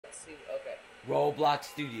Okay. Roblox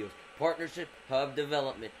Studios. Partnership, Hub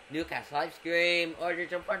Development, Newcastle Live Stream,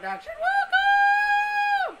 Orders of Production.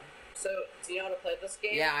 Welcome! So, do you know how to play this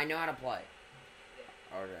game? Yeah, I know how to play.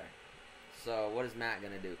 Yeah. Okay. So, what is Matt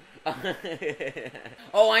gonna do?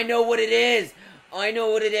 Oh, I know what it is! I know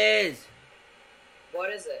what it is! What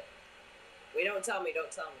is it? Wait, don't tell me, don't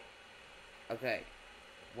tell me. Okay.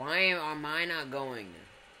 Why am I not going?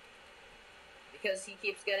 Because he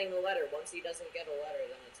keeps getting the letter. Once he doesn't get a letter,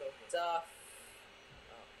 then it's over.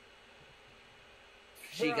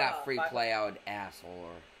 She got free play out,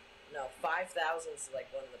 asshole. No, 5,000 is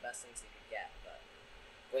like one of the best things you could get, but...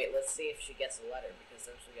 Wait, let's see if she gets a letter, because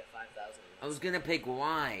then she'll get 5,000. I was gonna pick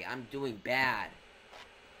Y. I'm doing bad.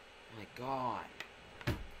 Oh my god.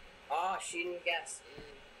 Oh, she didn't guess.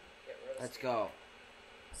 Get rid of Let's go.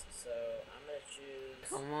 So, I'm gonna choose...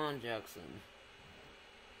 Come on, Jackson.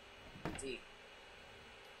 D.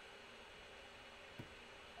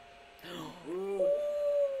 Ooh.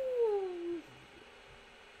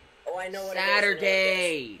 Oh, I know what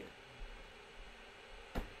Saturday!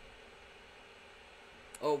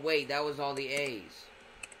 Oh, wait, that was all the A's.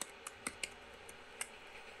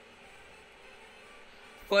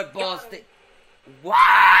 Football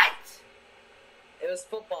What?! It was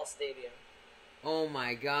football stadium. Oh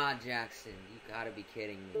my god, Jackson. You gotta be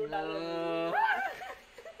kidding me. Don't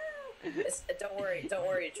worry, Drew, don't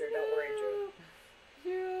worry, Drew.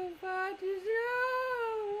 You got to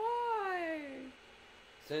know why.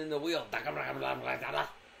 Spin the wheel.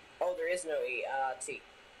 Oh, there is no E. T.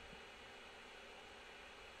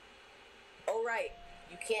 Oh, right.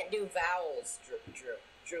 You can't do vowels, Drew.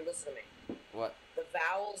 Drew, listen to me. What? The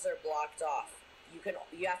vowels are blocked off. You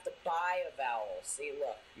have to buy a vowel. See,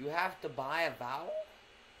 look. You have to buy a vowel?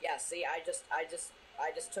 Yeah, see, I just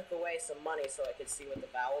took away some money so I could see what the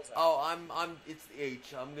vowels are. Oh, it's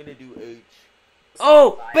H. I'm gonna do H.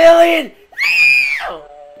 Oh, billion!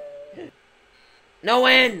 No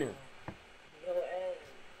N! No N.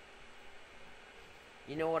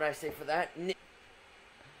 You know what I say for that?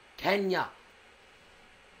 Kenya.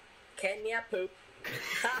 Kenya poop. Be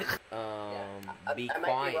I quiet.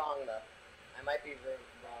 might be wrong, though. I might be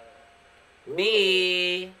wrong.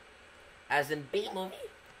 B. As in B movie.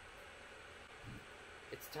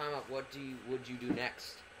 It's time up. What would you do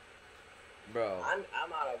next? Bro. I'm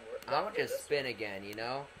out of work. I'm gonna just spin again, you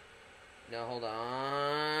know? No, hold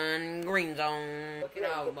on. Green zone. Look at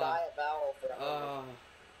how buy a vowel for 100.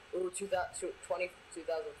 Ooh, 2,500.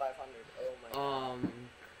 Oh my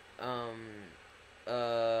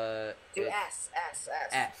god. Do S.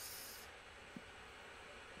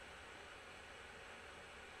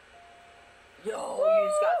 Yo, you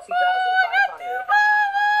just got 2,500.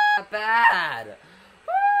 Not bad.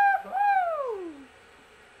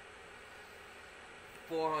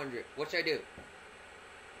 400. What should I do?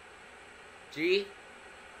 G?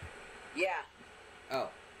 Yeah. Oh,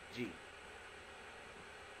 G.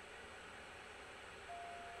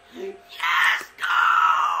 Let's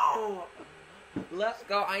go! Let's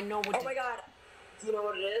go. I know what. Oh my god. Do you know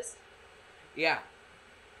what it is? Yeah.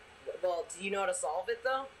 Well, do you know how to solve it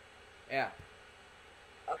though? Yeah.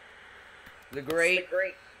 Okay. The Great.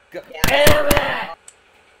 Yeah.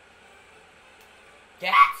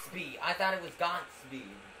 Gatsby. I thought it was Gatsby.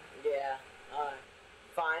 Yeah.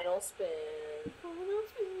 Final spin. Final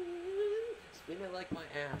spin. Spin it like my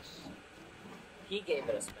ass. He gave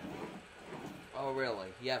it a spin. Oh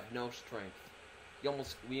really? You have no strength.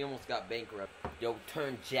 We almost got bankrupt. Yo,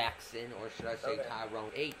 turn Jackson, or should I say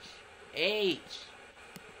Tyrone? H.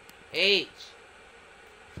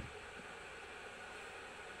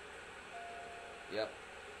 Yep.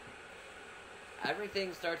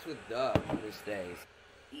 Everything starts with the these days.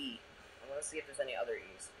 E. I want to see if there's any other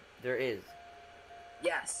E's. There is.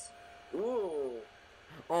 Yes. Ooh.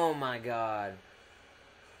 Oh my god.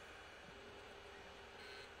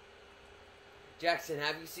 Jackson,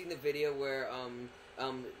 have you seen the video where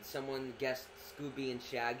someone guessed Scooby and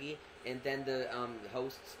Shaggy, and then the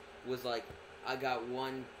host was like, I got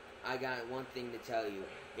one thing to tell you,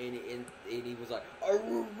 and he was like,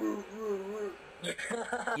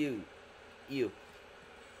 you.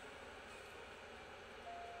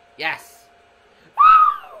 Yes.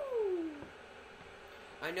 Woo!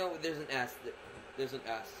 I know there's an S. There's an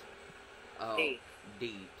S. Oh,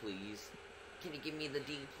 D, please. Can you give me the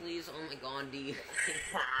D, please? Oh my god, D.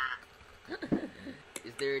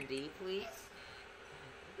 Is there a D, please?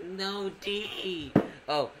 No D.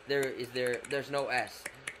 Oh, there's no S.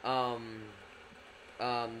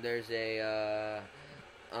 There's a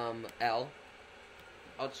L.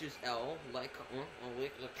 I'll choose L. Like,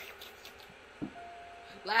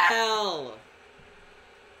 L.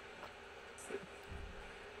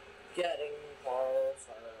 Getting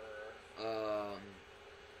closer.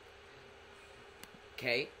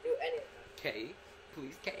 K. Do anything. K.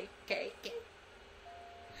 Please, K.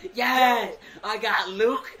 Yes! I got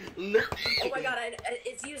Luke. Oh my god,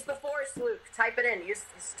 it's use the force, Luke. Type it in.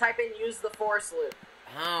 Type in use the force, Luke.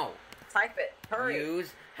 How? Type it. Hurry.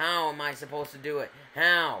 Use? How am I supposed to do it?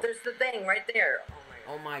 How? There's the thing right there.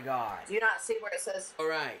 Oh my god. Do you not see where it says?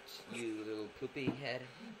 Alright, you little poopy head.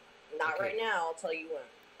 Not right now, I'll tell you when.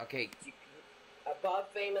 Okay. Above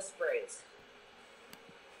famous phrase.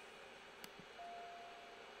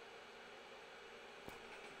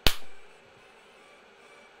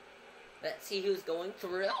 Let's see who's going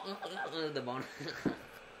through the bone.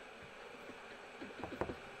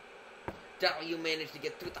 You managed to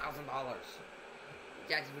get $2,000.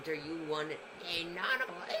 Jackson Victor, you won a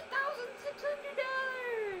notable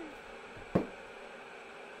 $8,600.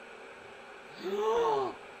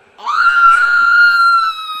 Oh!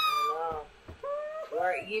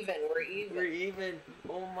 We're even. We're even.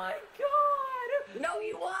 Oh my god. No,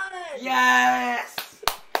 you won. Yes.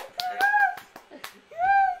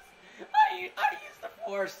 I used the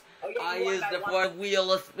force. Oh, yeah, I used the force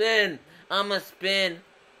wheel of spin. I'm a spin.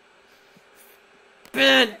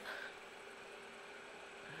 Spin.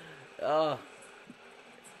 Oh.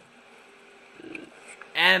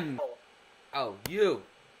 M. Oh, you.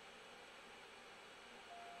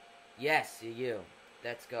 Yes, you.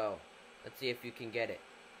 Let's go. Let's see if you can get it.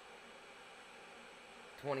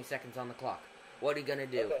 20 seconds on the clock. What are you gonna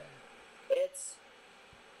do? Okay.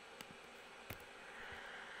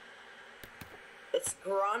 It's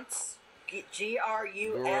grunts.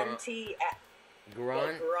 G-R-U-N-T.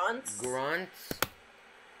 Grunts. Grunts.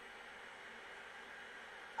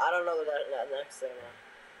 I don't know that next thing.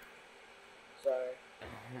 Sorry.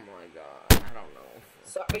 Oh my god. I don't know.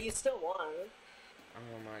 Sorry, but you still won.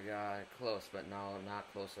 Oh my god. Close, but no,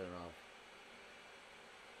 not close enough.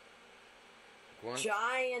 Grunts.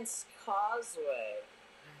 Giant's Causeway.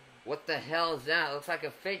 What the hell is that? It looks like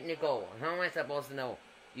a fake nickel. How am I supposed to know?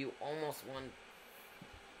 You almost won.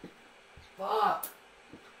 Fuck.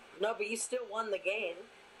 No, but you still won the game.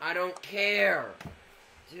 I don't care.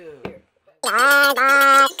 Dude. Here.